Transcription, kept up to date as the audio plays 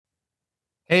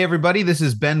Hey, everybody, this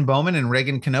is Ben Bowman and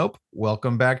Reagan Knope.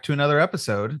 Welcome back to another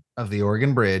episode of The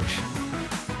Oregon Bridge.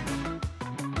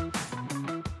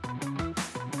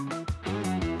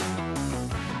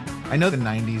 I know the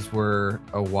 90s were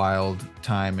a wild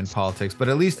time in politics, but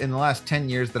at least in the last 10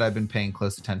 years that I've been paying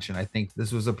close attention, I think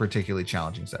this was a particularly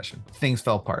challenging session. Things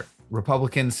fell apart.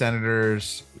 Republican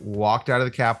senators walked out of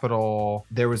the Capitol.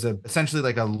 There was essentially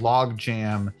like a log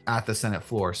jam at the Senate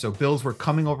floor. So bills were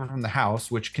coming over from the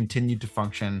House, which continued to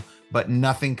function, but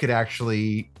nothing could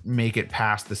actually make it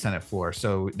past the Senate floor.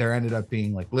 So there ended up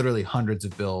being like literally hundreds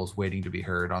of bills waiting to be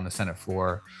heard on the Senate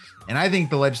floor. And I think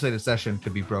the legislative session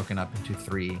could be broken up into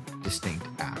three distinct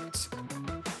acts.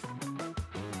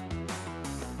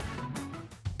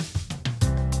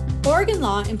 Oregon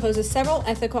law imposes several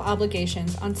ethical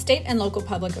obligations on state and local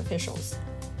public officials.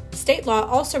 State law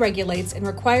also regulates and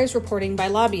requires reporting by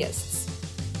lobbyists.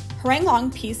 Harangue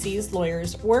Long PC's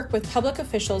lawyers work with public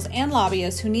officials and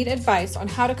lobbyists who need advice on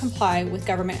how to comply with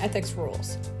government ethics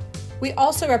rules. We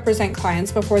also represent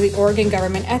clients before the Oregon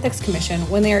Government Ethics Commission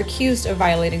when they are accused of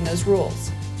violating those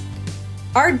rules.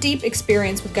 Our deep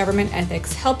experience with government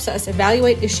ethics helps us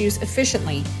evaluate issues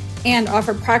efficiently and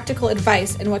offer practical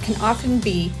advice in what can often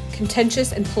be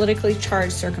contentious and politically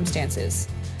charged circumstances.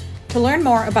 To learn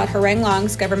more about Harangue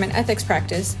Long's government ethics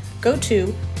practice, go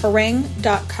to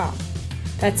harangue.com.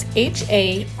 That's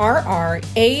HARRANG.com.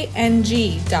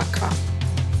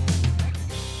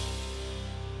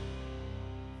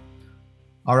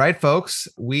 All right, folks,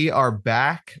 we are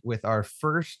back with our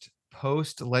first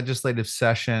post-legislative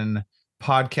session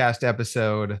podcast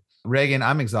episode. Reagan,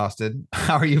 I'm exhausted.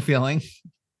 How are you feeling?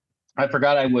 I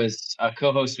forgot I was a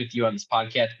co-host with you on this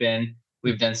podcast, Ben.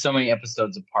 We've done so many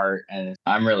episodes apart, and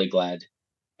I'm really glad.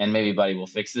 And maybe Buddy will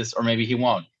fix this, or maybe he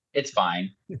won't. It's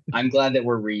fine. I'm glad that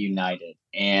we're reunited.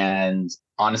 And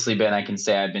honestly, Ben, I can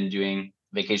say I've been doing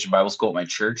Vacation Bible School at my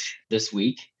church this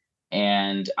week.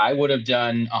 And I would have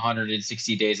done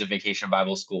 160 days of Vacation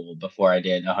Bible School before I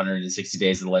did 160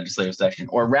 days of the legislative session.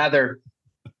 Or rather,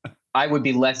 I would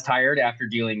be less tired after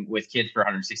dealing with kids for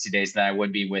 160 days than I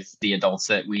would be with the adults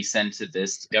that we send to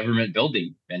this government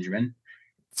building, Benjamin.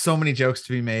 So many jokes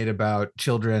to be made about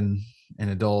children and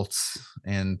adults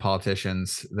and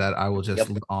politicians that I will just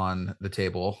leave on the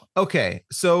table. Okay,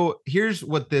 so here's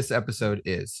what this episode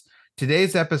is.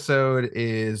 Today's episode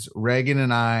is Reagan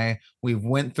and I. We've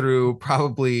went through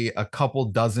probably a couple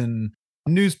dozen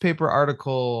newspaper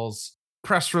articles,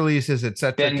 press releases,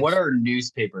 etc. Ben, what are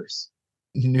newspapers?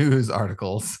 News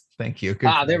articles. Thank you.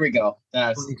 Good there we go.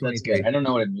 That's good. I don't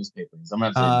know what a newspaper is. I'm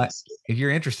going to have to if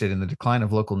you're interested in the decline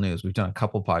of local news, we've done a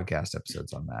couple podcast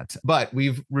episodes on that. But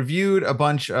we've reviewed a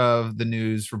bunch of the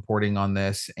news reporting on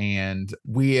this, and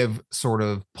we have sort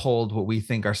of pulled what we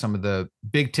think are some of the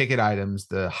big ticket items,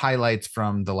 the highlights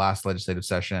from the last legislative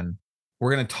session.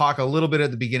 We're going to talk a little bit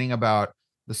at the beginning about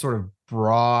the sort of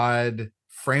broad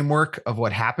framework of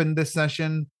what happened this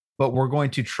session. But we're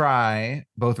going to try,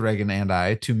 both Reagan and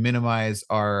I, to minimize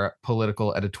our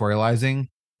political editorializing,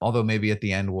 although maybe at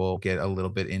the end we'll get a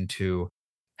little bit into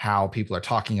how people are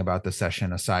talking about the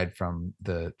session aside from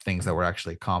the things that were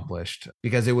actually accomplished.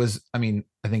 Because it was, I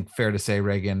think fair to say,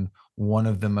 Reagan, one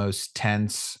of the most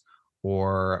tense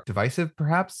or divisive,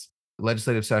 perhaps,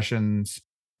 legislative sessions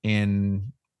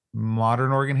in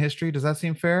modern Oregon history. Does that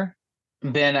seem fair?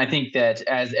 Ben, I think that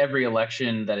as every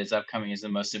election that is upcoming is the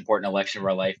most important election of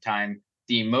our lifetime,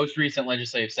 the most recent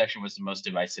legislative session was the most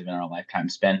divisive in our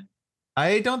lifetimes, Ben.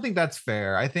 I don't think that's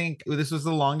fair. I think this was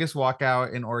the longest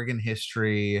walkout in Oregon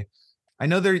history. I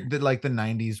know that like the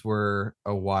 90s were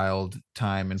a wild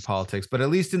time in politics, but at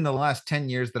least in the last 10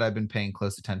 years that I've been paying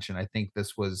close attention, I think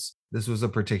this was a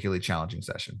particularly challenging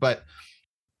session. But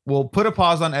we'll put a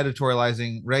pause on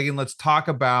editorializing. Reagan, let's talk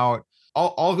about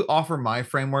I'll offer my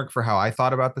framework for how I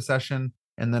thought about the session,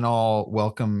 and then I'll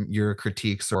welcome your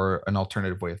critiques or an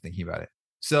alternative way of thinking about it.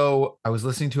 So I was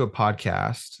listening to a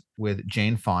podcast with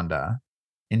Jane Fonda,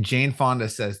 and Jane Fonda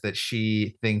says that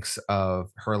she thinks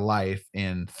of her life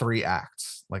in three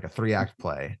acts, like a 3-act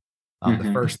play.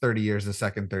 The first 30 years, the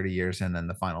second 30 years, and then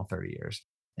the final 30 years.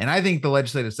 And I think this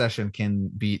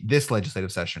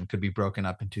legislative session could be broken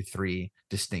up into three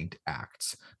distinct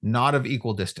acts, not of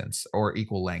equal distance or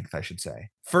equal length, I should say.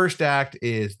 First act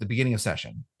is the beginning of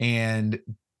session. And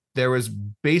there was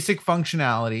basic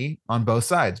functionality on both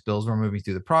sides. Bills were moving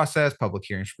through the process, public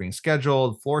hearings were being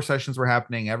scheduled, floor sessions were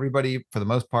happening. Everybody, for the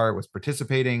most part, was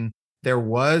participating. There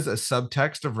was a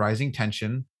subtext of rising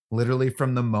tension. Literally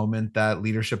from the moment that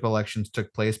leadership elections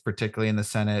took place, particularly in the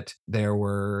Senate, there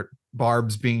were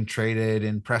barbs being traded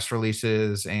in press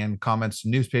releases and comments to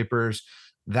newspapers.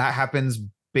 That happens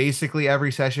basically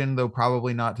every session, though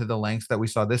probably not to the lengths that we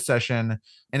saw this session.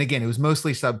 And again, it was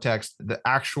mostly subtext. The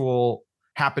actual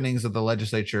happenings of the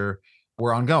legislature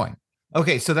were ongoing.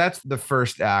 Okay, so that's the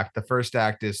first act. The first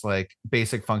act is like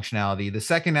basic functionality. The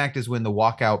second act is when the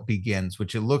walkout begins,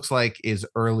 which it looks like is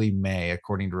early May,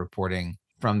 according to reporting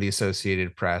from the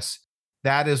Associated Press.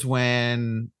 That is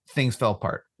when things fell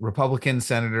apart. Republican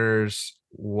senators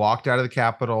walked out of the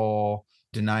Capitol,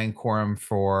 denying quorum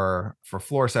for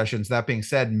floor sessions. That being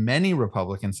said, many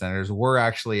Republican senators were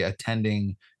actually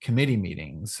attending committee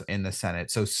meetings in the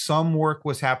Senate. So some work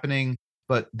was happening,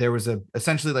 but there was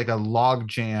essentially like a log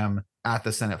jam at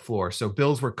the Senate floor. So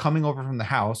bills were coming over from the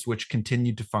House, which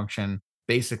continued to function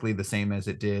basically the same as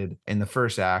it did in the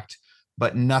first act,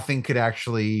 but nothing could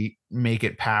actually make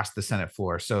it past the Senate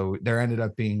floor. So there ended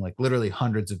up being like literally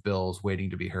hundreds of bills waiting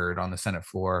to be heard on the Senate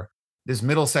floor. This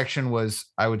middle section was,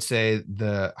 I would say,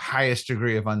 the highest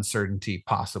degree of uncertainty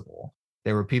possible.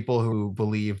 There were people who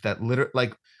believed that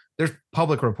like there's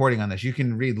public reporting on this. You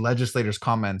can read legislators'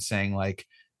 comments saying like,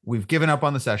 we've given up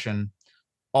on the session.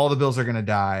 All the bills are going to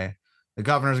die. The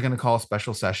governor's going to call a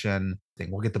special session. I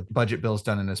think we'll get the budget bills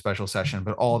done in a special session,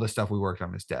 but all the stuff we worked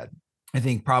on is dead. I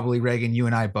think probably Reagan, you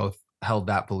and I both held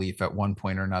that belief at one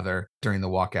point or another during the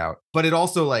walkout. But it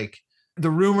also like the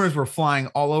rumors were flying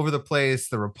all over the place.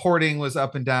 The reporting was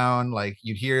up and down. Like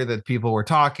you'd hear that people were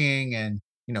talking and,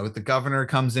 you know, the governor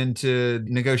comes into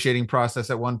negotiating process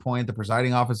at one point. The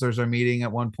presiding officers are meeting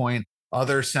at one point.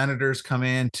 Other senators come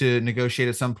in to negotiate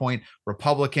at some point.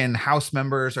 Republican House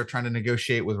members are trying to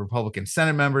negotiate with Republican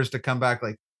Senate members to come back.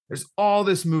 Like there's all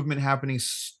this movement happening,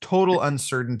 total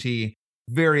uncertainty,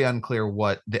 very unclear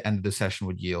what the end of the session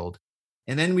would yield.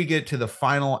 And then we get to the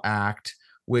final act,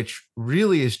 which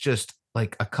really is just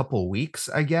like a couple weeks,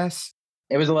 I guess.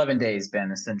 It was 11 days,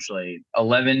 Ben, essentially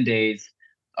 11 days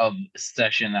of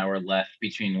session that were left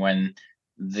between when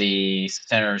the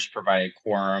senators provided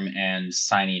quorum and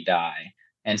sine die.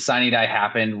 And sine die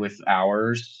happened with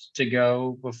hours to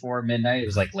go before midnight. It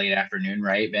was like late afternoon,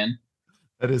 right, Ben?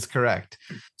 That is correct.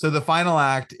 So the final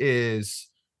act is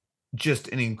just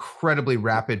an incredibly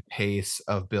rapid pace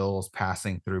of bills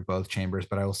passing through both chambers.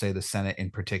 But I will say the Senate in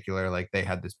particular, like they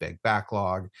had this big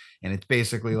backlog. And it's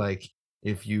basically like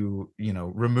if you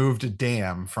removed a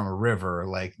dam from a river,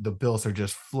 like the bills are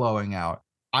just flowing out.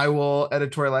 I will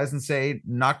editorialize and say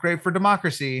not great for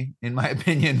democracy, in my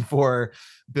opinion, for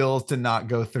bills to not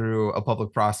go through a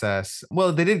public process.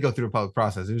 Well, they did go through a public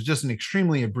process. It was just an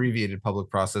extremely abbreviated public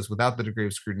process without the degree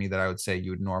of scrutiny that I would say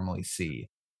you would normally see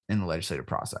in the legislative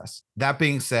process. That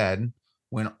being said,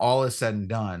 when all is said and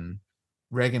done,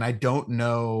 Reagan, I don't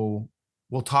know.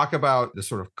 We'll talk about the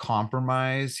sort of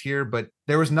compromise here, but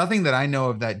there was nothing that I know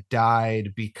of that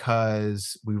died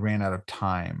because we ran out of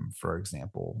time, for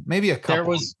example. Maybe a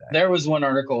couple. There was one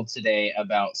article today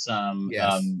about some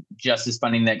justice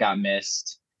funding that got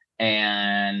missed.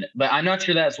 But I'm not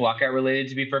sure that's walkout related,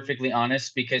 to be perfectly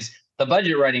honest, because the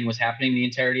budget writing was happening the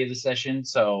entirety of the session.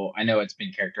 So I know it's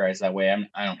been characterized that way.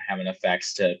 I don't have enough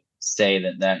facts to say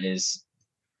that is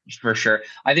for sure.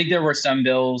 I think there were some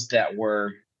bills that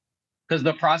were, because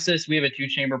the process, we have a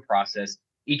 2-chamber process.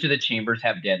 Each of the chambers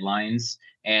have deadlines,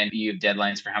 and you have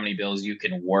deadlines for how many bills you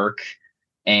can work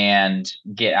and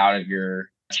get out of your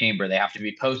chamber. They have to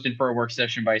be posted for a work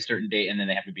session by a certain date, and then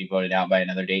they have to be voted out by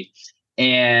another date.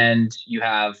 And you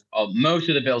have most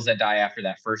of the bills that die after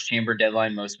that first chamber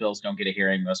deadline. Most bills don't get a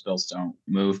hearing. Most bills don't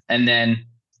move. And then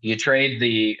you trade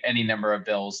any number of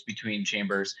bills between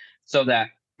chambers so that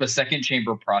the second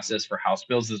chamber process for House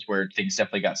bills is where things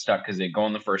definitely got stuck because they go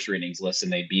on the first readings list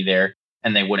and they'd be there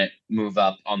and they wouldn't move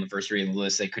up on the first reading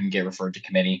list. They couldn't get referred to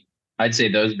committee. I'd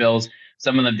say those bills,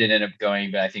 some of them did end up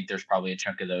going, but I think there's probably a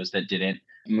chunk of those that didn't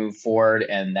move forward.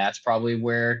 And that's probably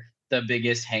where the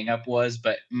biggest hangup was.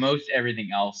 But most everything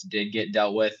else did get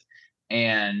dealt with.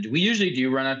 And we usually do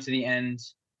run up to the end.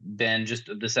 Ben, just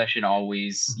the session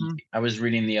always, I was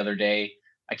reading the other day,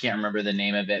 I can't remember the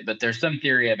name of it, but there's some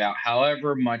theory about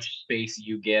however much space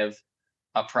you give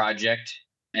a project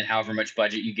and however much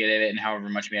budget you get it and however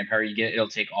much manpower you get, it'll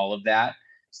take all of that.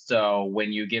 So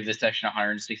when you give the session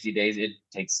 160 days, it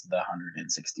takes the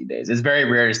 160 days. It's very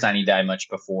rare to sine die much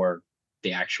before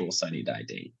the actual sine die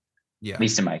date, at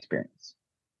least in my experience.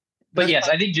 But yes,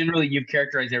 I think generally you've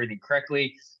characterized everything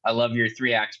correctly. I love your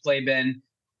 3-act play, Ben.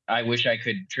 I wish I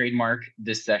could trademark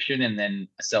this session and then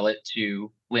sell it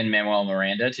to Lin-Manuel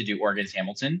Miranda to do Oregon's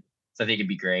Hamilton. So I think it'd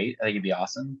be great. I think it'd be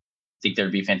awesome. I think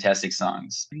there'd be fantastic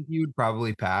songs. I think you would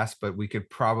probably pass, but we could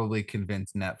probably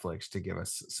convince Netflix to give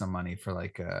us some money for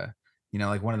like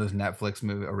like one of those Netflix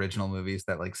original movies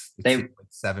that like They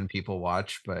 7 people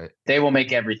watch, but they will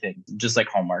make everything just like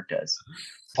Hallmark does.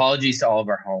 Apologies to all of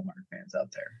our Hallmark fans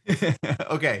out there.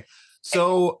 Okay.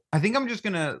 So I think I'm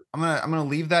gonna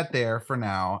leave that there for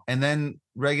now. And then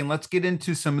Reagan, let's get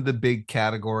into some of the big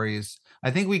categories.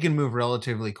 I think we can move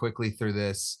relatively quickly through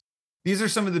this. These are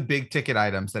some of the big ticket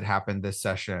items that happened this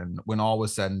session when all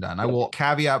was said and done. I will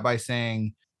caveat by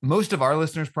saying most of our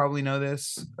listeners probably know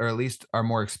this, or at least our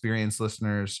more experienced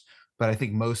listeners, but I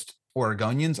think most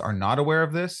Oregonians are not aware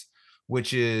of this,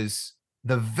 which is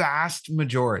the vast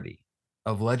majority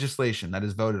of legislation that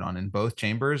is voted on in both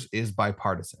chambers is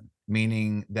bipartisan,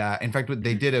 meaning that, in fact,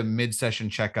 they did a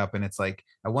mid-session checkup, and it's like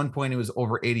at one point it was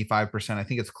over 85%. I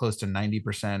think it's close to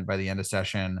 90% by the end of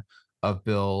session of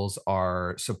bills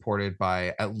are supported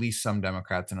by at least some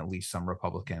Democrats and at least some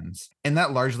Republicans. And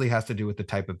that largely has to do with the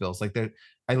type of bills. Like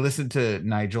I listened to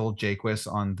Nigel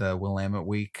Jaquist on the Willamette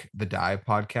Week, the Dive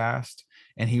podcast,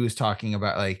 and he was talking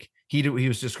about like, he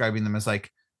was describing them as like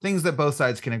things that both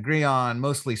sides can agree on,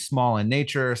 mostly small in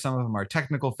nature. Some of them are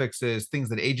technical fixes, things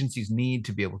that agencies need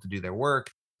to be able to do their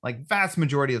work. Like vast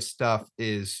majority of stuff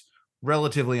is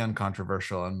relatively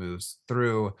uncontroversial and moves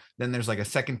through. Then there's like a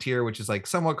second tier, which is like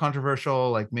somewhat controversial,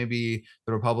 like maybe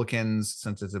the Republicans,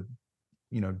 since it's a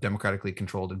democratically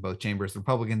controlled in both chambers, the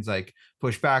Republicans like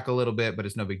push back a little bit, but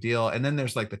it's no big deal. And then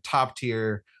there's like the top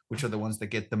tier, which are the ones that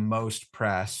get the most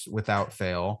press without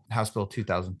fail. House Bill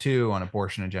 2002 on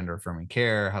abortion and gender affirming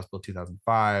care, House Bill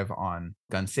 2005 on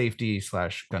gun safety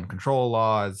 / gun control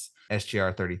laws,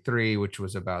 SGR 33, which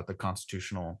was about the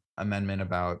constitutional amendment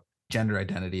about gender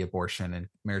identity, abortion, and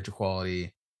marriage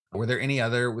equality. Were there any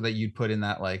other that you'd put in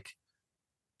that like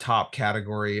top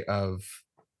category of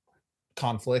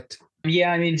conflict?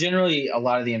 Yeah, I mean, generally, a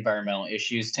lot of the environmental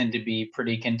issues tend to be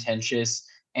pretty contentious,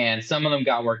 and some of them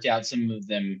got worked out, some of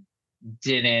them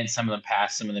didn't, some of them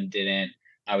passed, some of them didn't.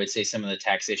 I would say some of the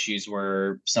tax issues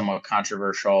were somewhat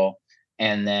controversial.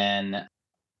 And then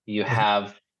you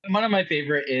have one of my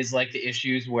favorite is like the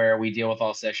issues where we deal with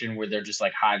all session where they're just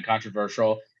like hot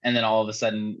controversial. And then all of a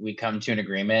sudden we come to an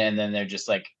agreement and then they're just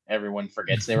like everyone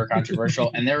forgets they were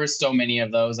controversial. And there were so many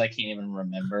of those I can't even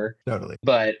remember. Totally.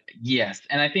 But yes.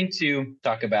 And I think to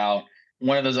talk about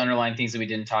one of those underlying things that we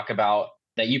didn't talk about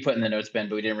that you put in the notes, Ben,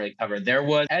 but we didn't really cover. There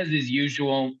was, as is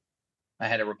usual, I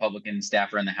had a Republican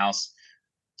staffer in the House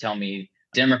tell me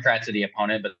Democrats are the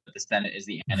opponent, but the Senate is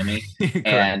the enemy.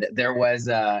 And there was,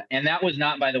 and that was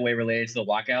not, by the way, related to the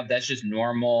walkout. That's just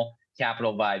normal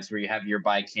Capitol vibes where you have your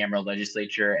bicameral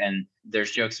legislature and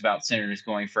there's jokes about senators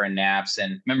going for naps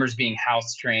and members being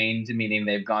House trained, meaning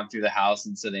they've gone through the House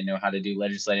and so they know how to do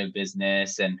legislative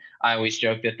business. And I always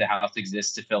joke that the House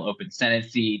exists to fill open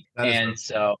Senate seats. And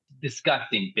so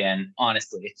disgusting, Ben.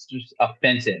 Honestly, it's just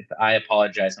offensive. I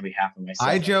apologize on behalf of myself.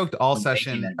 I joked all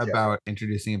session about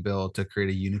introducing a bill to create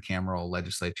a unicameral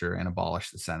legislature and abolish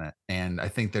the Senate. And I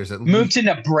think there's move to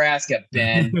Nebraska,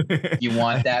 Ben. You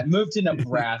want that? Move to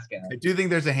Nebraska. I do think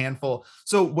there's a handful.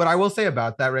 So what I will say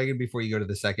about that, Reagan, before you go to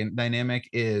the second dynamic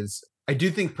is I do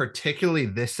think particularly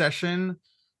this session,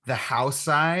 the House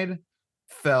side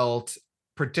felt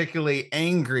particularly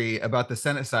angry about the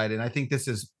Senate side. And I think this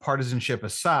is partisanship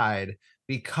aside,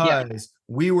 because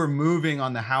we were moving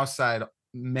on the House side,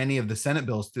 many of the Senate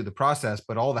bills through the process,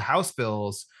 but all the House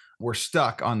bills were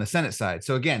stuck on the Senate side.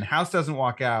 So again, House doesn't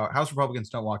walk out, House Republicans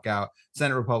don't walk out,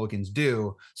 Senate Republicans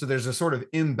do. So there's a sort of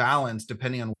imbalance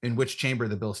depending on in which chamber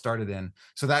the bill started in.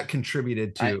 So that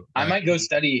contributed to. I might go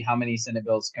study how many Senate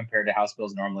bills compared to House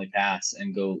bills normally pass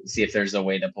and go see if there's a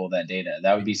way to pull that data.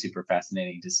 That would be super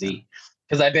fascinating to see.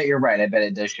 Because I bet you're right. I bet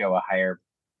it does show a higher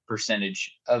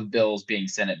percentage of bills being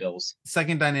Senate bills.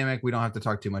 Second dynamic, we don't have to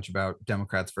talk too much about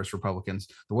Democrats versus Republicans.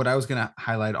 But what I was going to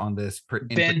highlight on this.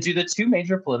 Ben, do the two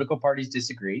major political parties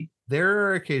disagree? There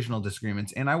are occasional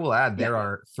disagreements. And I will add, there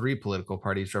are 3 political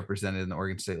parties represented in the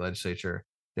Oregon State Legislature.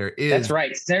 There is. That's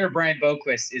right. Senator Brian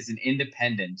Boquist is an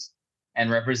independent and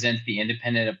represents the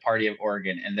Independent Party of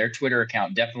Oregon. And their Twitter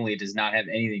account definitely does not have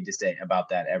anything to say about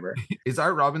that ever. Is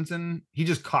Art Robinson? He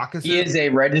just caucuses? He is a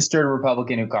registered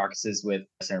Republican who caucuses with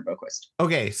Senator Boquist.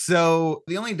 Okay, so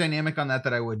the only dynamic on that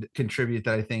I would contribute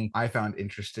that I think I found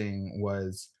interesting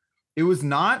was it was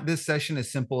not this session as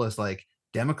simple as like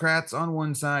Democrats on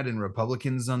one side and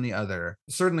Republicans on the other.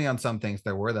 Certainly on some things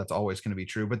there were, that's always going to be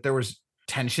true, but there was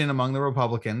tension among the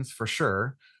Republicans for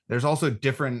sure. There's also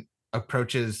different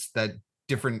approaches that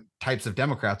different types of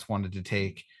Democrats wanted to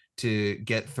take to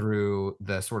get through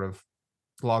the sort of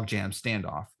logjam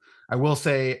standoff. I will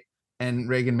say, and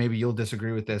Reagan, maybe you'll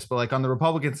disagree with this, but like on the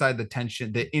Republican side, the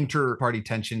tension, the inter-party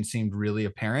tension seemed really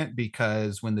apparent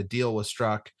because when the deal was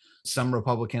struck, some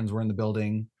Republicans were in the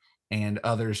building and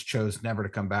others chose never to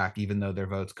come back, even though their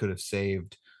votes could have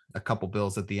saved a couple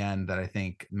bills at the end that I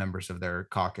think members of their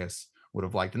caucus would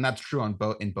have liked. And that's true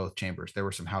in both chambers. There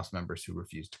were some House members who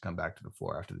refused to come back to the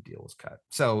floor after the deal was cut.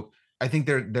 So I think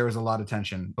there was a lot of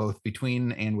tension both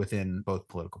between and within both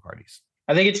political parties.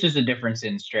 I think it's just a difference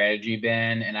in strategy,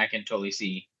 Ben, and I can totally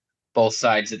see both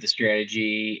sides of the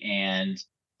strategy. And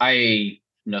I,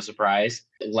 no surprise,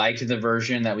 liked the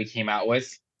version that we came out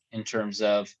with in terms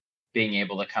of being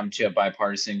able to come to a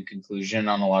bipartisan conclusion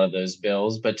on a lot of those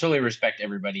bills, but totally respect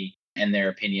everybody and their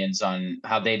opinions on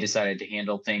how they decided to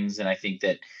handle things. And I think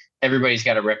that everybody's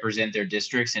got to represent their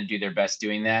districts and do their best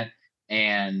doing that.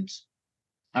 And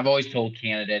I've always told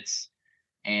candidates,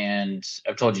 and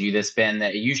I've told you this, Ben,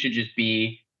 that you should just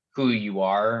be who you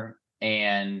are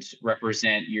and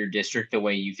represent your district the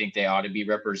way you think they ought to be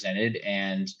represented,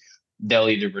 and they'll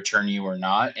either return you or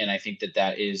not. And I think that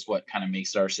that is what kind of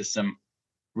makes our system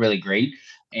really great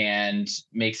and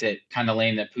makes it kind of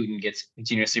lame that Putin gets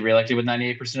continuously reelected with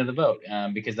 98% of the vote,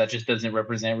 because that just doesn't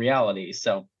represent reality.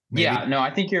 So yeah, no,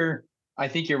 I think you're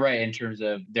right in terms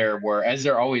of there were, as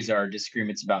there always are,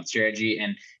 disagreements about strategy,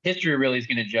 and history really is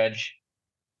going to judge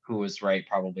who was right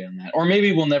probably on that. Or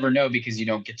maybe we'll never know because you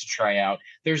don't get to try out.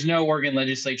 There's no Oregon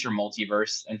legislature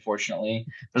multiverse, unfortunately.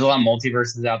 There's a lot of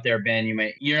multiverses out there, Ben.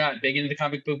 You're not big into the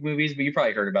comic book movies, but you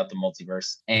probably heard about the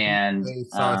multiverse. And I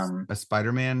saw a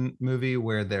Spider-Man movie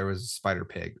where there was a spider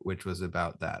pig, which was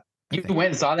about that. You went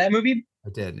and saw that movie? I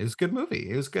did. It was a good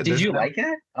movie. It was good. Did you like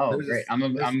it? Oh, great. I'm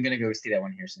gonna go see that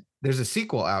one here soon. There's a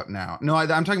sequel out now. No,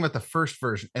 I'm talking about the first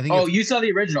version. I think. Oh, you saw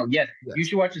the original? Yes. You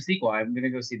should watch the sequel. I'm gonna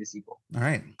go see the sequel. All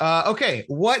right. Okay.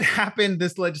 What happened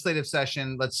this legislative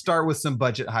session? Let's start with some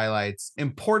budget highlights.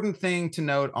 Important thing to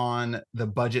note on the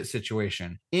budget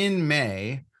situation. In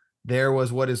May, there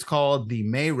was what is called the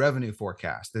May revenue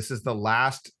forecast. This is the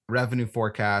last revenue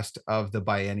forecast of the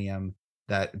biennium.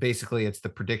 That basically it's the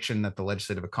prediction that the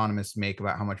legislative economists make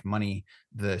about how much money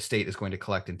the state is going to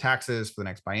collect in taxes for the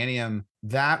next biennium.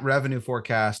 That revenue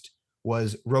forecast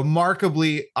was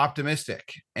remarkably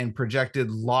optimistic and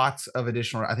projected lots of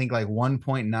additional, I think like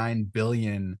 1.9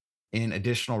 billion in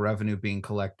additional revenue being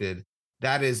collected.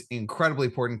 That is incredibly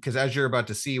important because as you're about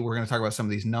to see, we're going to talk about some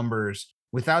of these numbers.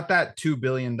 Without that $2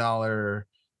 billion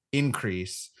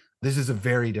increase, this is a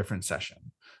very different session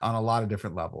on a lot of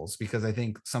different levels, because I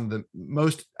think some of the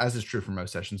most, as is true for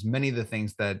most sessions, many of the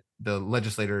things that the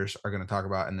legislators are going to talk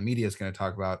about and the media is going to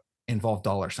talk about involve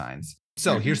dollar signs.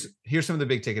 So here's some of the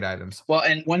big ticket items. Well,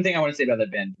 and one thing I want to say about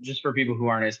that, Ben, just for people who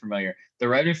aren't as familiar, the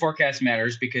revenue forecast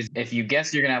matters because if you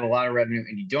guess you're going to have a lot of revenue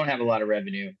and you don't have a lot of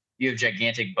revenue, you have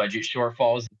gigantic budget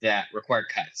shortfalls that require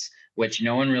cuts, which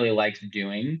no one really likes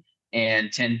doing,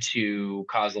 and tend to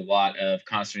cause a lot of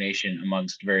consternation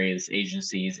amongst various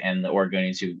agencies and the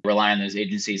Oregonians who rely on those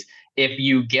agencies. If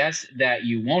you guess that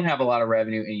you won't have a lot of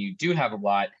revenue and you do have a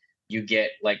lot, you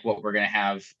get like what we're going to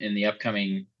have in the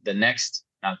upcoming,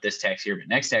 not this tax year, but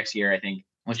next tax year, I think,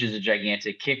 which is a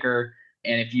gigantic kicker.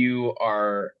 And if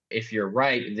you're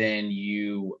right, then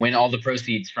you win all the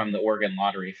proceeds from the Oregon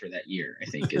lottery for that year, I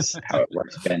think is how it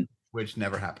works, Ben. Which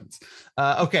never happens.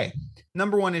 Okay.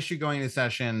 Number one issue going into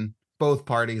session, both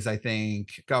parties, I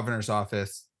think, governor's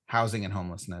office, housing and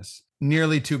homelessness.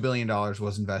 Nearly $2 billion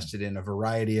was invested in a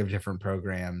variety of different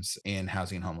programs in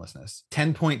housing and homelessness.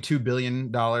 $10.2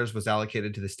 billion was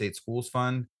allocated to the state schools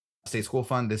fund. State school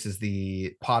fund, this is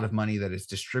the pot of money that is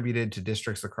distributed to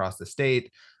districts across the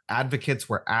state. Advocates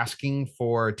were asking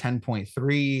for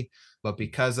 10.3, but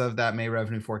because of that May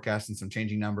revenue forecast and some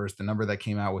changing numbers, the number that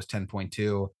came out was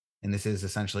 10.2. And this is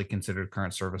essentially considered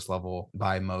current service level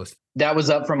by most. That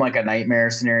was up from like a nightmare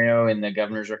scenario in the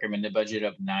governor's recommended budget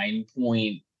of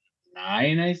 9.9,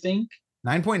 I think.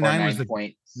 9.9 was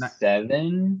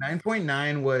 9.7.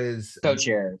 9.9 was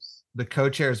co-chairs. The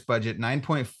co-chair's budget.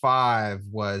 9.5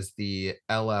 was the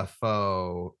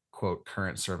LFO quote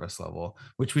current service level,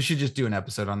 which we should just do an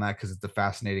episode on that because it's a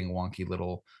fascinating, wonky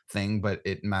little thing, but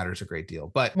it matters a great deal.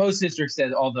 But most districts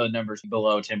said all the numbers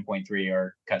below 10.3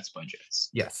 are cuts budgets.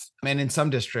 Yes. And in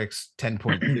some districts,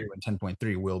 10.2 and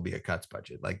 10.3 will be a cuts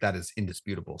budget. Like that is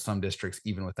indisputable. Some districts,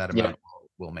 even with that amount,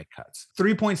 will make cuts.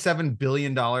 $3.7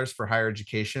 billion for higher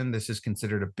education. This is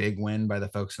considered a big win by the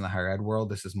folks in the higher ed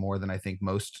world. This is more than I think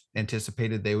most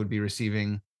anticipated they would be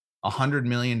receiving. $100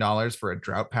 million for a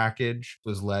drought package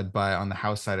was led by, on the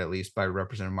House side at least, by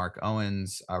Representative Mark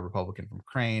Owens, a Republican from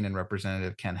Crane, and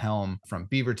Representative Ken Helm from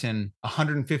Beaverton.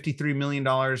 $153 million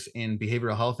in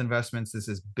behavioral health investments. This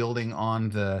is building on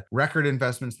the record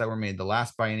investments that were made the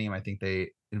last biennium. I think they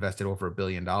invested over $1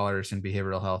 billion in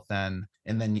behavioral health then.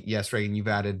 And then, yes, Reagan, you've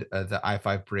added the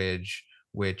I-5 bridge,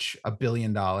 which $1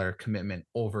 billion commitment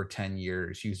over 10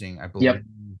 years using, I believe, Yep.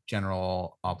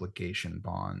 general obligation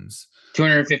bonds.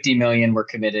 250 million were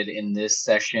committed in this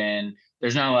session.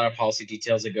 There's not a lot of policy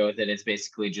details that go with it. It's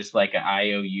basically just like an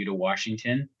IOU to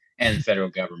Washington and the federal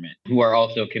government, who are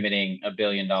also committing $1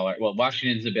 billion. Well,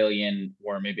 Washington's $1 billion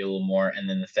or maybe a little more, and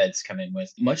then the feds come in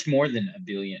with much more than $1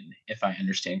 billion, if I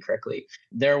understand correctly.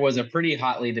 There was a pretty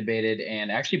hotly debated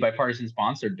and actually bipartisan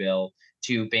sponsored bill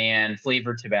to ban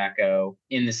flavored tobacco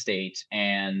in the state.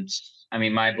 And I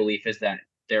mean, my belief is that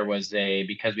there was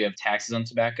because we have taxes on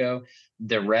tobacco,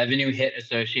 the revenue hit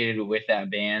associated with that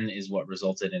ban is what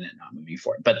resulted in it not moving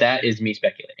forward. But that is me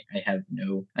speculating. I have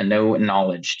no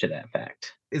knowledge to that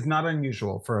fact. It's not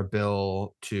unusual for a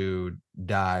bill to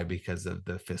die because of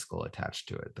the fiscal attached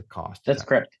to it, the cost. That's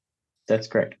correct. That's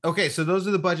correct. Okay, so those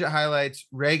are the budget highlights.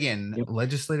 Reagan, yep.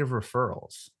 Legislative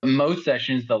referrals. Most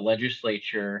sessions, the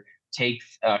legislature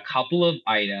takes a couple of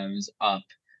items up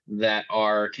that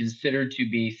are considered to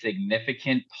be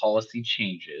significant policy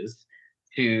changes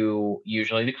to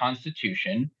usually the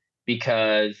Constitution,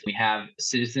 because we have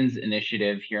citizens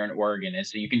initiative here in Oregon. And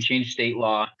so you can change state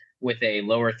law with a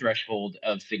lower threshold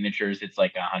of signatures. It's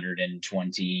like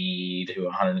 120 to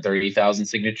 130,000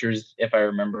 signatures, if I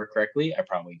remember correctly. I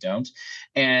probably don't.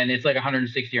 And it's like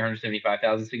 160 or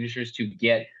 175,000 signatures to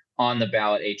get on the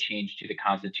ballot a change to the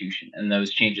Constitution. And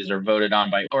those changes are voted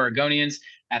on by Oregonians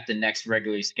at the next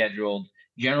regularly scheduled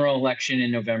general election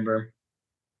in November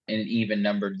in even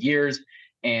numbered years.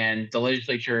 And the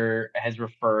legislature has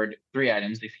referred 3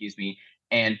 items,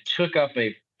 and took up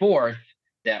a 4th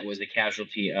that was a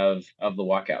casualty of the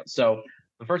walkout. So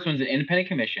the first one's an independent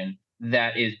commission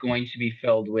that is going to be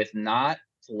filled with not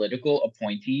political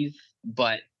appointees,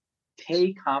 but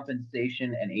pay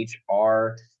compensation and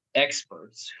HR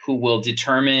experts who will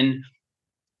determine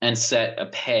and set a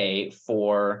pay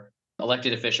for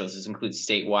elected officials. This includes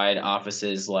statewide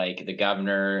offices like the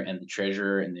governor and the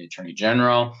treasurer and the attorney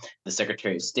general, the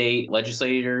secretary of state.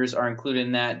 Legislators are included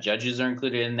in that, judges are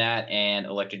included in that, and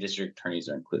elected district attorneys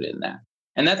are included in that.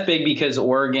 And that's big because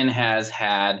Oregon has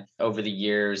had, over the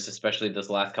years, especially this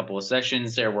last couple of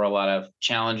sessions, there were a lot of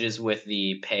challenges with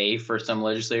the pay for some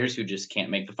legislators who just can't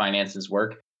make the finances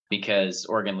work, because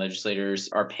Oregon legislators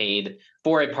are paid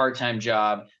for a part-time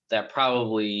job that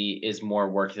probably is more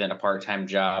work than a part-time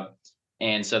job.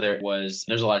 And so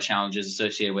there's a lot of challenges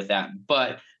associated with that.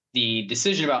 But the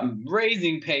decision about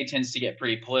raising pay tends to get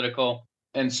pretty political.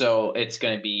 And so it's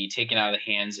going to be taken out of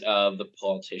the hands of the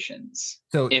politicians,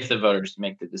 so if the voters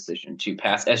make the decision to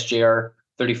pass SJR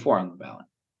 34 on the ballot.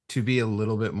 To be a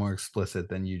little bit more explicit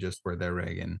than you just were there,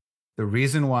 Reagan, the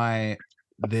reason why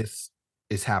this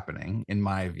is happening, in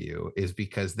my view, is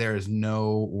because there is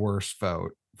no worse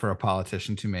vote for a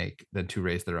politician to make than to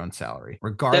raise their own salary,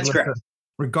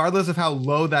 regardless of how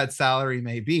low that salary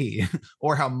may be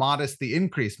or how modest the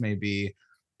increase may be.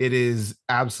 It is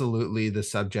absolutely the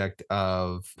subject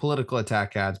of political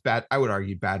attack ads, I would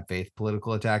argue bad faith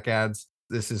political attack ads.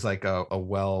 This is like a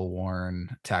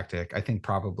well-worn tactic, I think,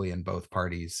 probably in both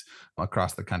parties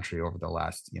across the country over the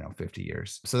last 50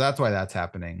 years. So that's why that's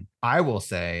happening. I will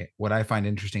say what I find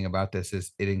interesting about this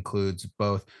is it includes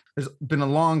both. There's been a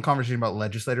long conversation about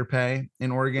legislator pay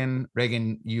in Oregon.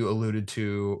 Reagan, you alluded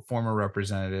to former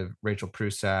Representative Rachel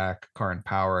Prusak, Karin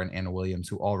Power, and Anna Williams,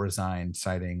 who all resigned,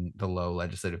 citing the low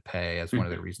legislative pay as one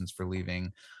of their reasons for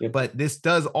leaving. Yep. But this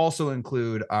does also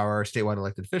include our statewide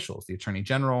elected officials, the Attorney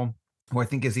General, who I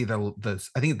think is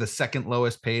the second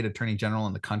lowest paid attorney general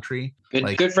in the country.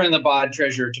 Good friend of the bod,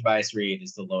 Treasurer Tobias Reed,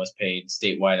 is the lowest paid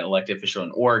statewide elected official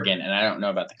in Oregon. And I don't know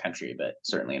about the country, but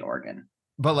certainly in Oregon.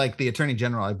 But the attorney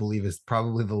general, I believe, is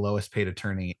probably the lowest paid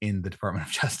attorney in the Department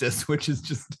of Justice, which is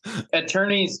just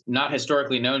attorneys not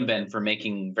historically known, Ben, for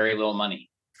making very little money.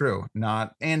 True.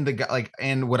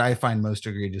 And what I find most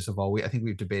egregious of all, I think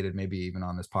we've debated maybe even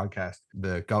on this podcast,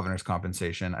 the governor's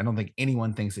compensation. I don't think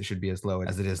anyone thinks it should be as low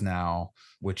as it is now,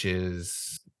 which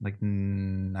is like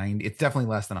 90. It's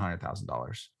definitely less than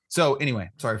 $100,000. So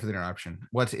anyway, sorry for the interruption.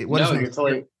 You're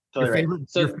totally right. Your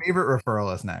favorite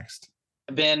referral is next.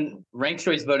 Ben, ranked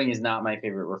choice voting is not my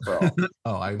favorite referral.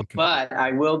 But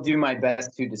I will do my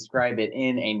best to describe it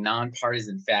in a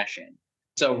nonpartisan fashion.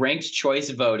 So ranked choice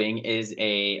voting is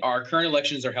our current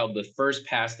elections are held with first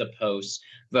past the post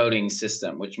voting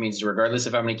system, which means regardless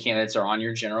of how many candidates are on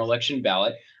your general election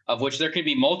ballot, of which there can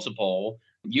be multiple,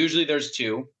 usually there's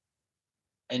 2.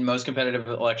 In most competitive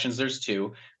elections, there's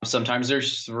 2. Sometimes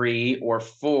there's 3 or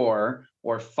 4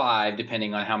 or 5,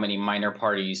 depending on how many minor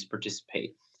parties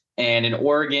participate. And in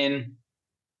Oregon,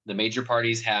 the major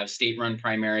parties have state-run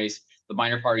primaries. The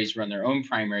minor parties run their own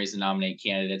primaries and nominate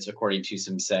candidates according to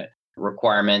some set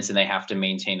requirements, and they have to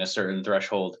maintain a certain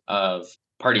threshold of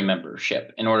party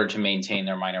membership in order to maintain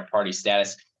their minor party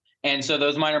status. And so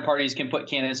those minor parties can put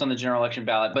candidates on the general election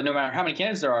ballot, but no matter how many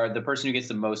candidates there are, the person who gets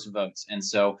the most votes. And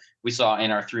so we saw in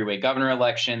our three-way governor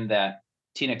election that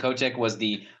Tina Kotek was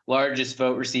the largest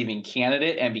vote receiving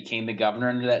candidate and became the governor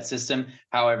under that system.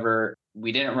 However,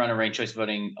 we didn't run a ranked choice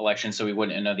voting election, so we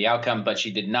wouldn't know the outcome, but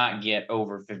she did not get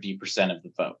over 50% of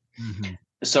the vote. Mm-hmm.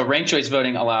 So ranked choice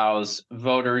voting allows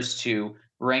voters to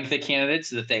rank the candidates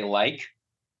that they like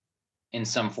in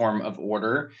some form of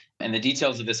order. And the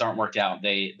details of this aren't worked out.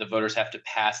 The voters have to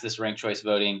pass this ranked choice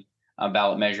voting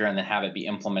ballot measure and then have it be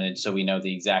implemented so we know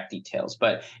the exact details.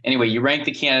 But anyway, you rank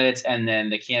the candidates, and then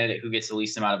the candidate who gets the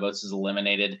least amount of votes is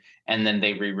eliminated. And then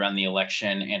they rerun the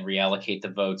election and reallocate the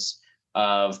votes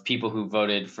of people who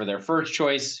voted for their first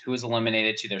choice, who was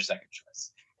eliminated, to their second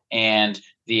choice. And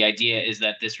the idea is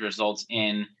that this results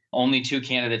in only two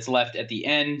candidates left at the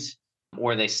end,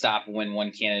 or they stop when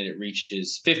one candidate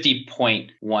reaches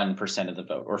 50.1% of the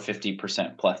vote, or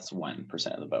 50% plus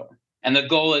 1% of the vote. And the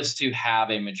goal is to have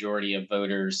a majority of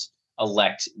voters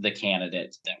elect the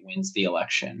candidate that wins the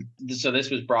election. So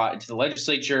this was brought into the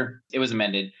legislature. It was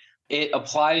amended. It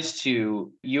applies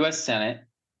to U.S. Senate,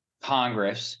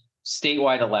 Congress,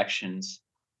 statewide elections,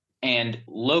 and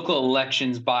local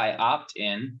elections by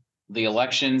opt-in. The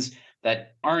elections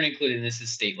that aren't included in this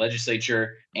is state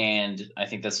legislature. And I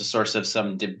think that's a source of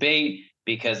some debate,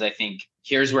 because I think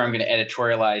here's where I'm going to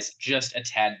editorialize just a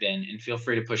tad, Ben, and feel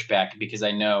free to push back, because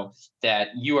I know that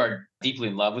you are deeply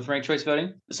in love with ranked choice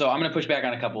voting. So I'm going to push back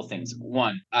on a couple of things.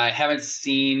 One, I haven't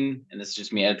seen, and this is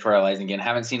just me editorializing again,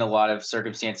 haven't seen a lot of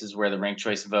circumstances where the ranked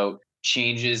choice vote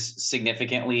changes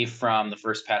significantly from the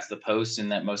first past the post,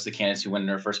 and that most of the candidates who win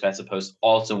under first past the post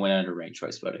also win under ranked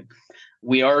choice voting.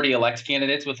 We already elect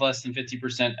candidates with less than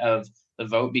 50% of the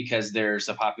vote because there's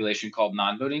a population called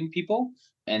non-voting people.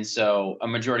 And so a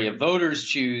majority of voters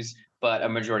choose, but a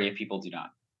majority of people do not,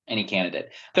 any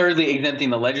candidate. Thirdly, exempting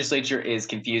the legislature is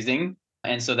confusing.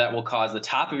 And so that will cause the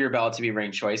top of your ballot to be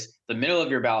ranked choice, the middle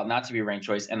of your ballot not to be ranked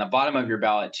choice, and the bottom of your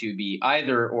ballot to be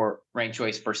either or ranked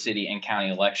choice for city and county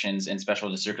elections and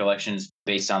special district elections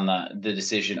based on the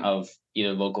decision of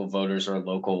either local voters or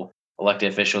local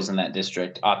elected officials in that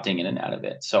district opting in and out of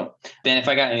it. So, Ben, if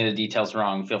I got any of the details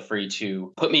wrong, feel free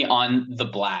to put me on the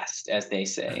blast, as they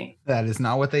say. That is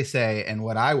not what they say. And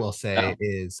what I will say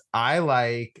is I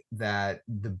like that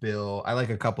the bill, I like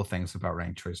a couple things about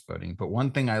ranked choice voting, but one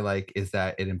thing I like is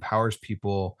that it empowers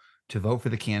people to vote for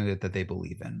the candidate that they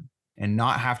believe in and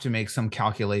not have to make some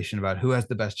calculation about who has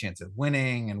the best chance of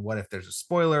winning and what if there's a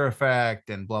spoiler effect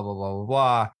and blah, blah, blah, blah,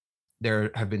 blah.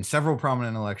 There have been several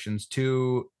prominent elections.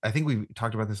 Two, I think we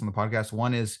talked about this on the podcast.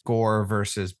 One is Gore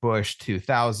versus Bush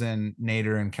 2000.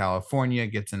 Nader in California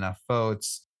gets enough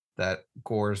votes that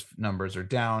Gore's numbers are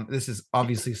down. This is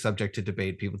obviously subject to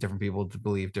debate. Different people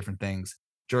believe different things.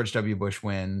 George W. Bush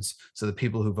wins. So the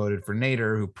people who voted for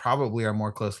Nader, who probably are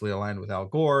more closely aligned with Al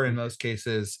Gore in most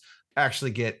cases,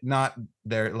 actually get not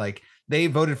their, like, they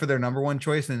voted for their number one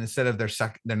choice, and instead of their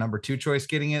number two choice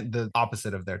getting it, the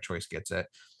opposite of their choice gets it.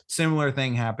 Similar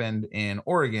thing happened in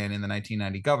Oregon in the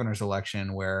 1990 governor's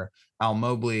election, where Al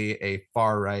Mobley, a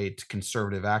far-right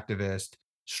conservative activist,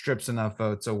 strips enough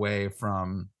votes away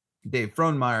from Dave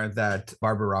Frohnmeyer that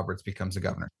Barbara Roberts becomes a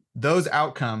governor. Those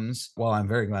outcomes, while I'm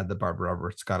very glad that Barbara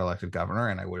Roberts got elected governor,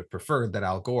 and I would have preferred that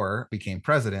Al Gore became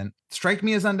president, strike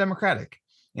me as undemocratic.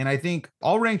 And I think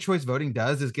all ranked choice voting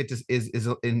does is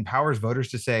empowers voters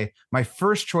to say, my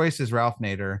first choice is Ralph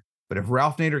Nader, but if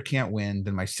Ralph Nader can't win,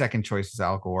 then my second choice is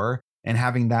Al Gore, and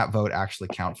having that vote actually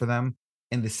count for them.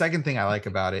 And the second thing I like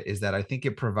about it is that I think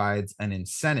it provides an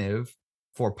incentive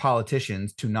for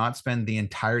politicians to not spend the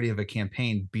entirety of a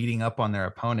campaign beating up on their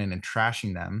opponent and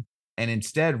trashing them, and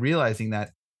instead realizing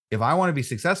that if I want to be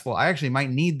successful, I actually might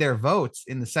need their votes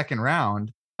in the second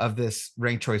round of this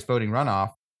ranked choice voting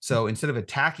runoff. So instead of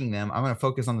attacking them, I'm going to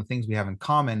focus on the things we have in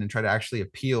common and try to actually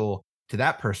appeal to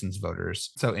that person's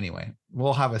voters. So anyway,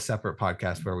 we'll have a separate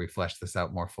podcast where we flesh this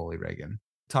out more fully, Reagan.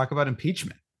 Talk about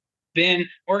impeachment. Ben,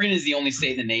 Oregon is the only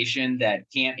state in the nation that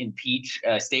can't impeach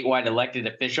a statewide elected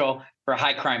official for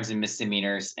high crimes and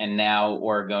misdemeanors. And now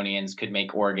Oregonians could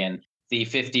make Oregon the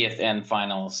 50th and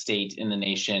final state in the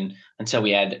nation until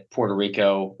we add Puerto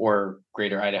Rico or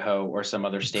Greater Idaho or some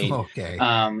other state. Okay.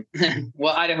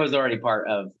 Well, Idaho's already part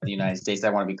of the United States. I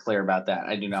want to be clear about that.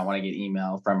 I do not want to get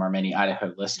email from our many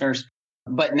Idaho listeners.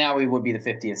 But now we would be the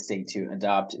 50th state to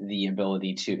adopt the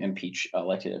ability to impeach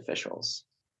elected officials.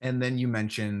 And then you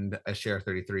mentioned SJR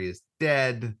 33 is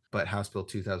dead, but House Bill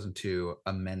 2002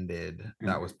 amended.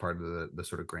 That was part of the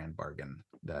sort of grand bargain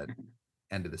that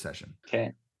ended the session.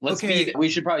 Okay. We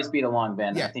should probably speed along,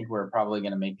 Ben. Yeah. I think we're probably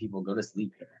going to make people go to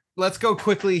sleep here. Let's go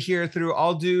quickly here through.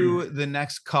 I'll do the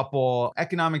next couple.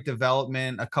 Economic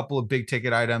development, a couple of big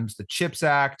ticket items. The CHIPS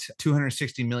Act,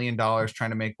 $260 million,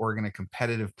 trying to make Oregon a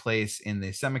competitive place in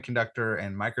the semiconductor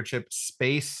and microchip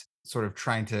space, sort of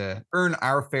trying to earn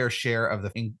our fair share of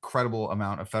the incredible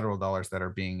amount of federal dollars that are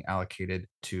being allocated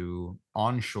to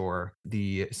onshore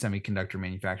the semiconductor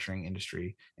manufacturing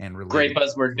industry and related. Great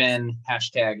buzzword, Ben.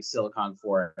 Hashtag Silicon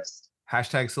Forest.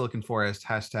 Hashtag Silicon Forest,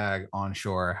 hashtag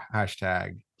onshore,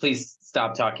 hashtag. Please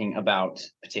stop talking about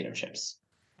potato chips.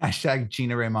 Hashtag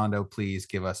Gina Raimondo, please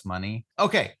give us money.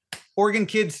 Okay. Oregon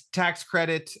Kids tax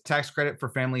credit for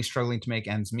families struggling to make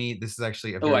ends meet. This is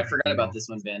actually I forgot about this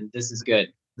one, Ben. This is good.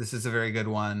 This is a very good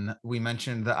one. We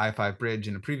mentioned the I-5 bridge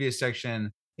in a previous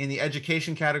section. In the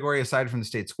education category, aside from the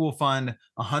state school fund,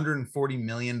 $140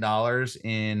 million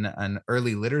in an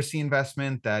early literacy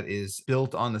investment that is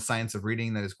built on the science of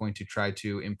reading that is going to try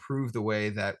to improve the way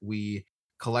that we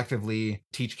collectively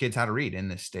teach kids how to read in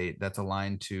this state. That's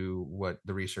aligned to what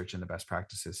the research and the best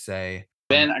practices say.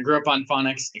 Ben, I grew up on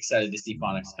phonics. Excited to see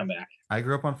phonics come back. I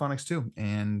grew up on phonics too,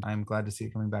 and I'm glad to see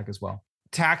it coming back as well.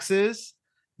 Taxes,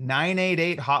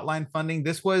 988 hotline funding.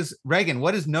 This was, Reagan,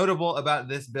 what is notable about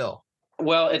this bill?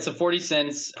 Well, it's a 40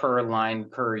 cents per line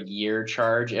per year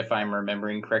charge, if I'm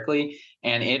remembering correctly,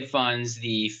 and it funds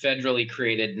the federally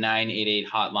created 988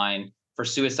 hotline for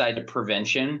suicide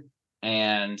prevention.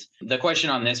 And the question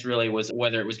on this really was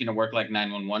whether it was going to work like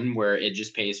 911, where it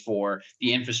just pays for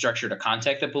the infrastructure to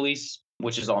contact the police,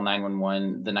 which is all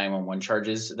 911, the 911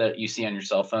 charges that you see on your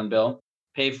cell phone bill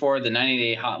pay for. The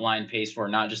 988 hotline pays for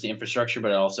not just the infrastructure,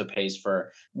 but it also pays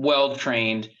for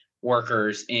well-trained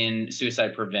workers in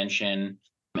suicide prevention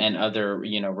and other,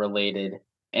 related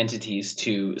entities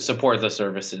to support the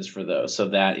services for those. So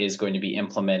that is going to be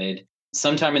implemented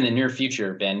sometime in the near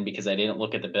future, Ben, because I didn't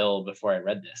look at the bill before I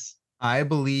read this. I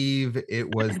believe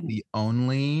it was the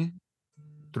only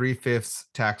 3/5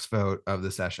 tax vote of the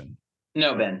session.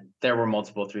 No, Ben, there were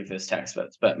multiple 3/5 tax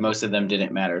votes, but most of them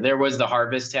didn't matter. There was the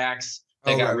harvest tax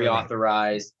that got reauthorized.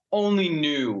 Right. Only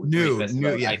new 3/5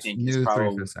 vote, yes, I think,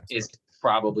 is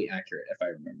probably accurate, if I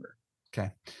remember.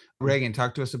 Okay. Reagan,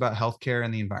 talk to us about healthcare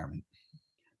and the environment.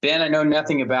 Ben, I know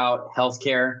nothing about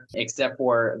healthcare except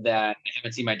for that I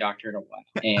haven't seen my doctor in a while,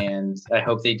 and I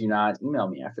hope they do not email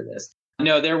me after this.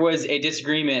 No, there was a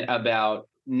disagreement about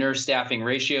nurse staffing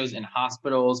ratios in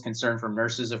hospitals, concern from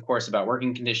nurses, of course, about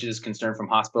working conditions, concern from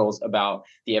hospitals about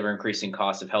the ever increasing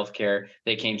cost of healthcare.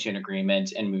 They came to an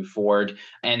agreement and moved forward.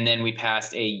 And then we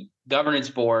passed a governance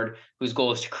board whose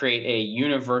goal is to create a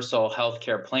universal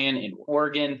healthcare plan in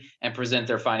Oregon and present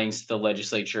their findings to the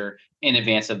legislature in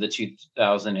advance of the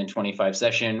 2025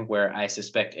 session, where I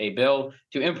suspect a bill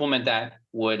to implement that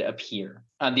would appear.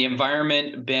 The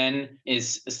environment, Ben,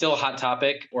 is still a hot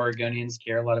topic. Oregonians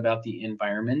care a lot about the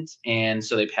environment, and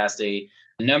so they passed a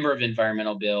number of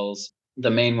environmental bills, the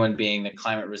main one being the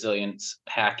climate resilience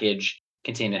package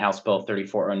contained in House Bill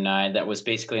 3409. That was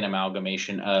basically an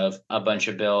amalgamation of a bunch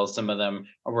of bills. Some of them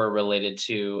were related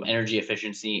to energy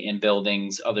efficiency in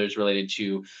buildings, others related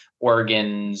to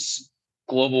Oregon's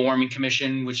Global Warming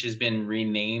Commission, which has been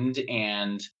renamed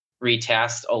and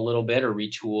retasked a little bit, or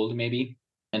retooled maybe.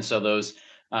 And so those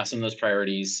some of those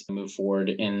priorities move forward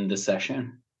in the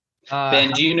session.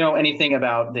 Ben, do you know anything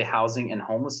about the housing and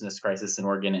homelessness crisis in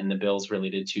Oregon and the bills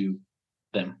related to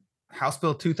them? House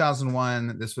Bill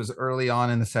 2001, this was early on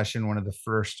in the session, one of the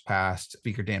first passed.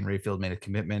 Speaker Dan Rayfield made a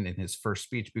commitment in his first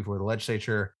speech before the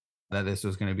legislature that this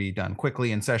was going to be done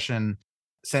quickly in session.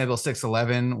 Senate Bill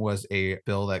 611 was a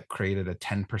bill that created a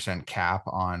 10% cap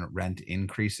on rent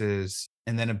increases.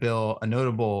 And then a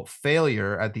notable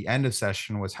failure at the end of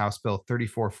session was House Bill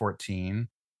 3414,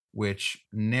 which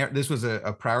this was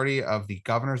a priority of the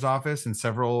governor's office and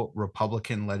several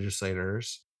Republican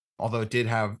legislators. Although it did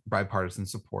have bipartisan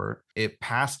support, it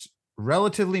passed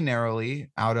relatively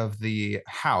narrowly out of the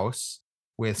House,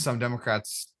 with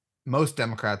most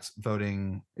Democrats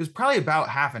voting. It was probably about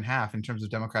half and half in terms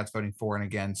of Democrats voting for and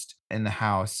against in the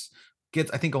House.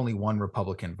 I think only one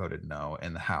Republican voted no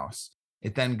in the House.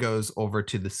 It then goes over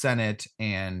to the Senate,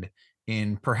 and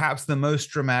in perhaps the most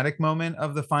dramatic moment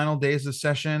of the final days of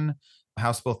session,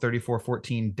 House Bill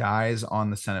 3414 dies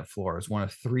on the Senate floor. It's one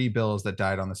of 3 bills that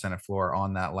died on the Senate floor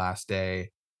on that last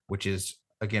day, which is,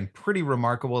 again, pretty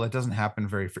remarkable. That doesn't happen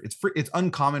it's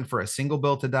uncommon for a single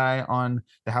bill to die on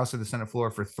the House or the Senate floor.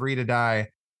 For 3 to die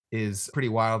is pretty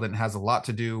wild, and has a lot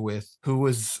to do with who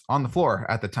was on the floor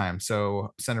at the time.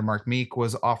 So Senator Mark Meek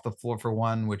was off the floor for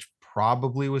one, which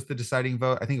probably was the deciding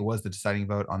vote. I think it was the deciding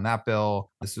vote on that bill.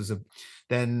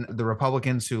 Then the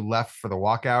Republicans who left for the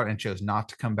walkout and chose not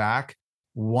to come back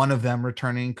One of them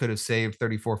returning could have saved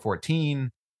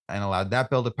 3414 and allowed that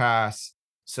bill to pass.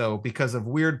 So because of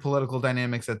weird political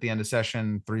dynamics at the end of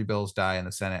session, 3 bills die in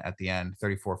the Senate at the end,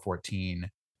 3414,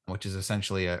 which is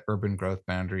essentially a urban growth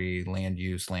boundary, land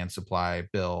use, land supply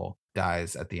bill,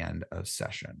 dies at the end of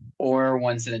session. Or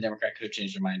one Senate Democrat could have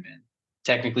changed their mind, Ben.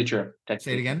 Technically true.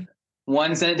 Say it again.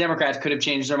 One Senate Democrat could have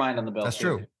changed their mind on the bill. That's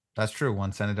true. That's true.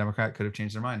 One Senate Democrat could have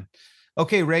changed their mind.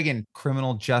 Okay, Reagan,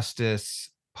 criminal justice,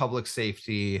 public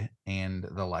safety, and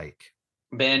the like.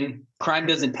 Ben, crime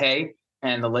doesn't pay,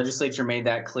 and the legislature made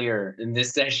that clear in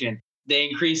this session. They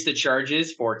increased the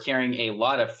charges for carrying a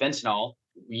lot of fentanyl.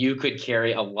 You could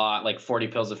carry a lot, like 40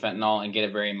 pills of fentanyl, and get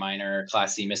a very minor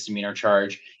Class C misdemeanor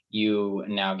charge. You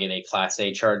now get a Class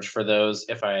A charge for those,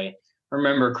 if I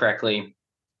remember correctly.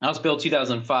 House Bill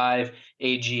 2005,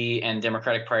 AG and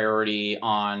Democratic priority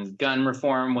on gun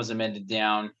reform was amended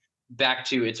down back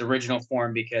to its original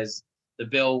form because the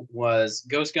bill was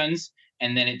ghost guns,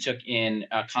 and then it took in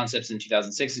concepts in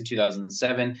 2006 and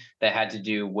 2007 that had to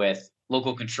do with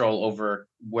local control over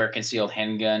where concealed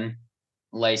handgun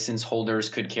license holders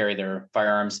could carry their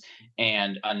firearms,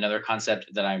 and another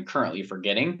concept that I'm currently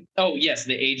forgetting. Oh, yes,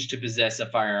 the age to possess a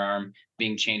firearm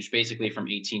being changed basically from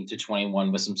 18 to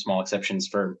 21 with some small exceptions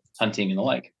for hunting and the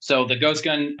like. So the ghost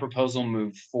gun proposal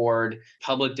moved forward.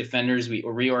 Public defenders, we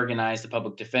reorganized the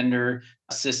public defender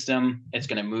system. It's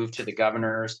going to move to the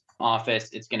governor's office.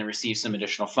 It's going to receive some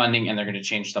additional funding, and they're going to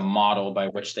change the model by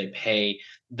which they pay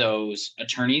those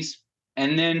attorneys.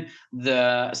 And then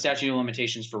the statute of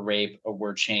limitations for rape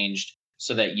were changed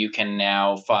so that you can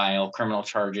now file criminal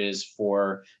charges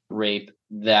for rape.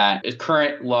 That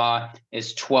current law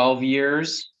is 12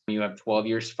 years. You have 12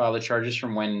 years to file the charges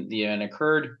from when the event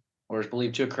occurred or is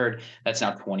believed to occur. That's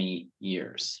now 20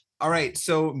 years. All right.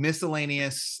 So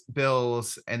miscellaneous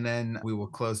bills, and then we will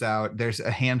close out. There's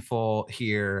a handful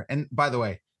here. And by the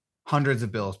way, hundreds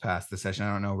of bills passed this session.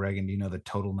 I don't know, Reagan, do you know the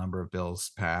total number of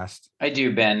bills passed? I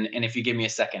do, Ben. And if you give me a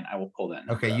second, I will pull that.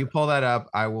 Okay, you pull that up.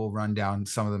 I will run down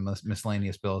some of the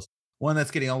miscellaneous bills. One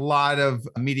that's getting a lot of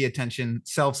media attention,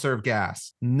 self-serve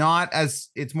gas. Not as,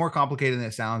 it's more complicated than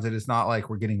it sounds. It is not like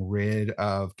we're getting rid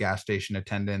of gas station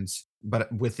attendants,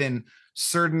 but within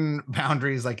certain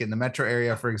boundaries, like in the metro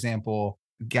area, for example,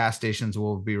 gas stations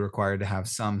will be required to have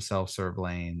some self-serve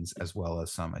lanes as well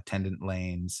as some attendant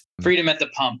lanes. Freedom at the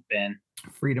pump, Ben.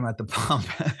 Freedom at the pump.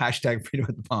 Hashtag freedom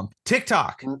at the pump.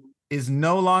 TikTok is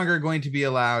no longer going to be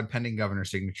allowed pending governor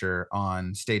signature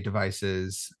on state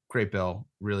devices. Great bill.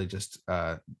 Really just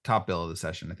top bill of the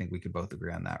session. I think we could both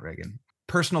agree on that, Reagan.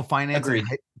 Personal finance.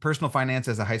 Personal finance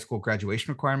as a high school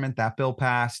graduation requirement. That bill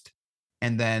passed.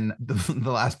 And then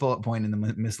the last bullet point in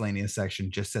the miscellaneous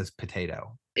section just says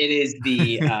potato. It is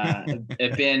the,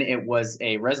 Ben, it was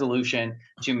a resolution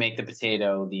to make the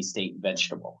potato the state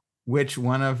vegetable. Which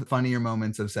one of the funnier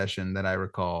moments of session that I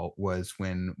recall was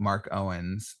when Mark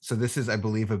Owens, so this is, I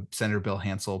believe, a Senator Bill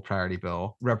Hansel priority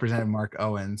bill, Representative Mark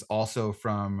Owens, also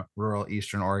from rural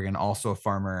Eastern Oregon, also a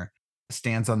farmer,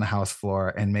 stands on the House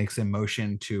floor and makes a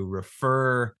motion to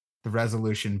refer the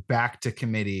resolution back to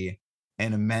committee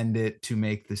and amend it to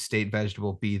make the state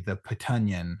vegetable be the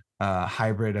petunnion,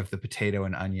 hybrid of the potato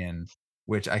and onion,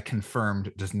 which I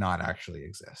confirmed does not actually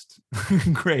exist.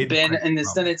 Great. Ben, in the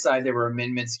Senate side, there were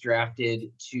amendments drafted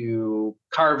to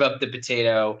carve up the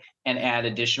potato and add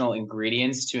additional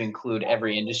ingredients to include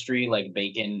every industry like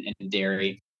bacon and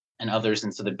dairy and others.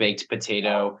 And so the baked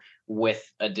potato with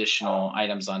additional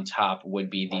items on top would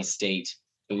be the state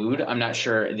food. I'm not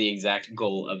sure the exact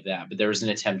goal of that, but there was an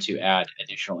attempt to add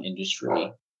additional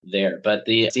industry there. But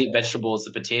the state vegetable is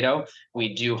the potato.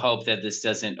 We do hope that this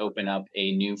doesn't open up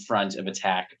a new front of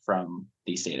attack from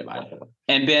the state of Idaho.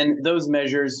 And Ben, those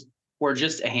measures were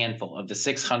just a handful of the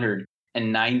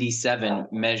 697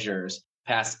 measures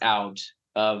passed out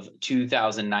of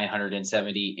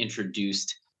 2,970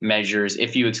 introduced measures.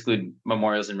 If you exclude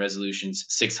memorials and resolutions,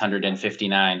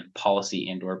 659 policy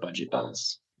and or budget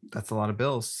bills. That's a lot of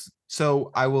bills. So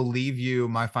I will leave you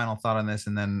my final thought on this,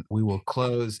 and then we will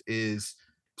close. Is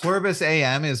Pluribus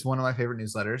AM is one of my favorite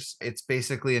newsletters. It's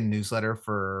basically a newsletter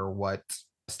for what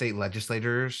state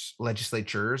legislatures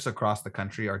across the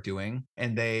country are doing.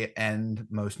 And they end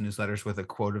most newsletters with a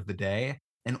quote of the day.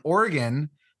 And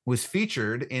Oregon was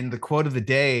featured in the quote of the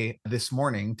day this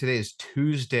morning. Today is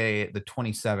Tuesday, the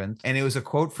 27th. And it was a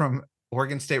quote from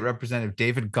Oregon State Representative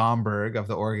David Gomberg of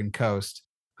the Oregon Coast,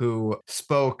 who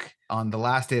spoke on the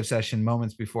last day of session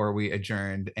moments before we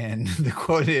adjourned. And the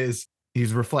quote is,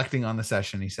 he's reflecting on the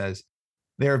session. He says,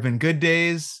 "There have been good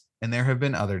days and there have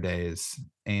been other days.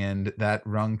 And that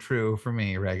rung true for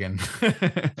me, Reagan.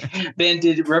 Ben,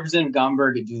 did Representative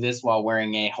Gomberg do this while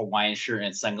wearing a Hawaiian shirt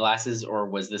and sunglasses, or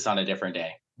was this on a different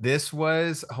day? This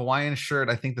was Hawaiian shirt.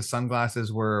 I think the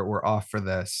sunglasses were off for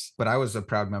this, but I was a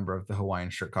proud member of the Hawaiian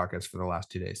shirt caucus for the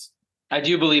last 2 days. I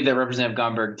do believe that Representative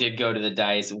Gomberg did go to the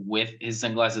dais with his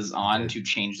sunglasses on to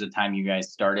change the time you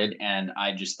guys started. And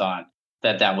I just thought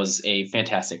that was a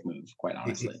fantastic move, quite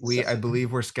honestly. I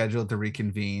believe we're scheduled to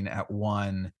reconvene at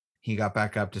 1. He got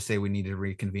back up to say we need to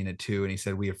reconvene at 2. And he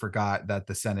said, we have forgot that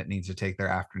the Senate needs to take their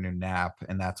afternoon nap.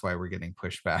 And that's why we're getting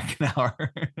pushed back an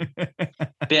hour.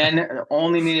 Ben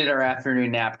only needed our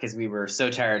afternoon nap because we were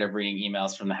so tired of reading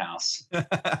emails from the House.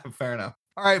 Fair enough.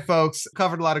 All right, folks,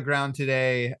 covered a lot of ground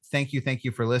today. Thank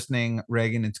you for listening.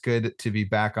 Reagan, it's good to be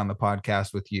back on the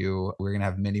podcast with you. We're going to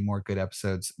have many more good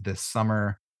episodes this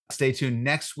summer. Stay tuned.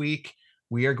 Next week,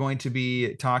 we are going to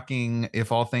be talking,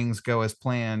 if all things go as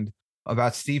planned,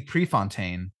 about Steve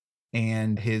Prefontaine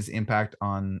and his impact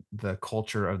on the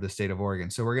culture of the state of Oregon.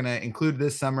 So we're going to include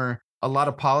this summer a lot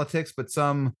of politics, but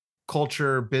some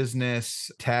culture, business,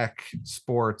 tech,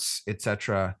 sports,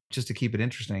 etc., just to keep it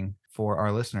interesting for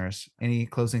our listeners. Any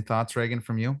closing thoughts, Reagan,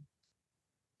 from you?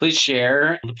 Please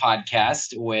share the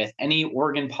podcast with any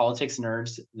Oregon politics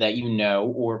nerds that you know,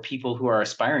 or people who are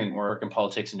aspiring Oregon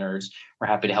politics nerds. We're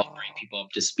happy to help bring people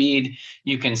up to speed.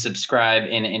 You can subscribe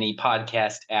in any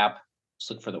podcast app.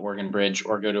 Just look for the Oregon Bridge,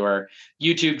 or go to our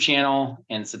YouTube channel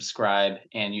and subscribe.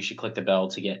 And you should click the bell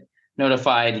to get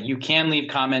notified. You can leave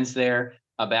comments there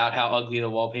about how ugly the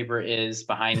wallpaper is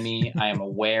behind me. I am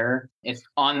aware it's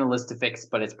on the list to fix,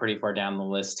 but it's pretty far down the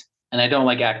list. And I don't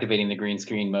like activating the green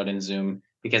screen mode in Zoom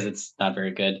because it's not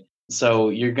very good. So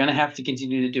you're going to have to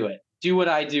continue to do it. Do what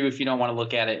I do if you don't want to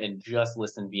look at it and just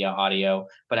listen via audio.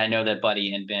 But I know that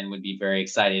Buddy and Ben would be very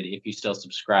excited if you still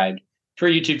subscribed to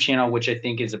our YouTube channel, which I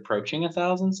think is approaching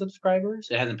 1,000 subscribers.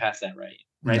 It hasn't passed that, right?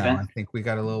 Right, no, Ben? I think we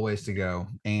got a little ways to go.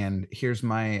 And here's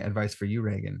my advice for you,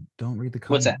 Reagan. Don't read the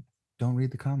comments. What's that? Don't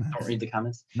read the comments. Don't read the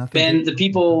comments. Nothing. Ben,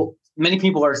 many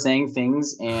people are saying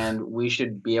things, and we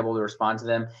should be able to respond to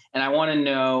them. And I want to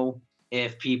know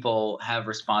if people have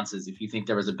responses. If you think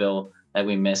there was a bill that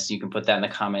we missed, you can put that in the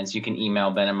comments. You can email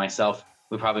Ben and myself.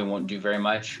 We probably won't do very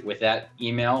much with that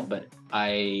email, but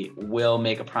I will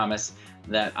make a promise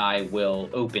that I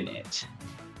will open it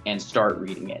and start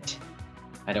reading it.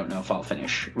 I don't know if I'll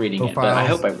finish reading it, but I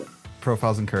hope I will.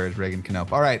 Profiles encourage, Reagan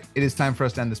Knopp. All right, it is time for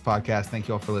us to end this podcast. Thank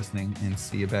you all for listening, and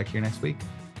see you back here next week.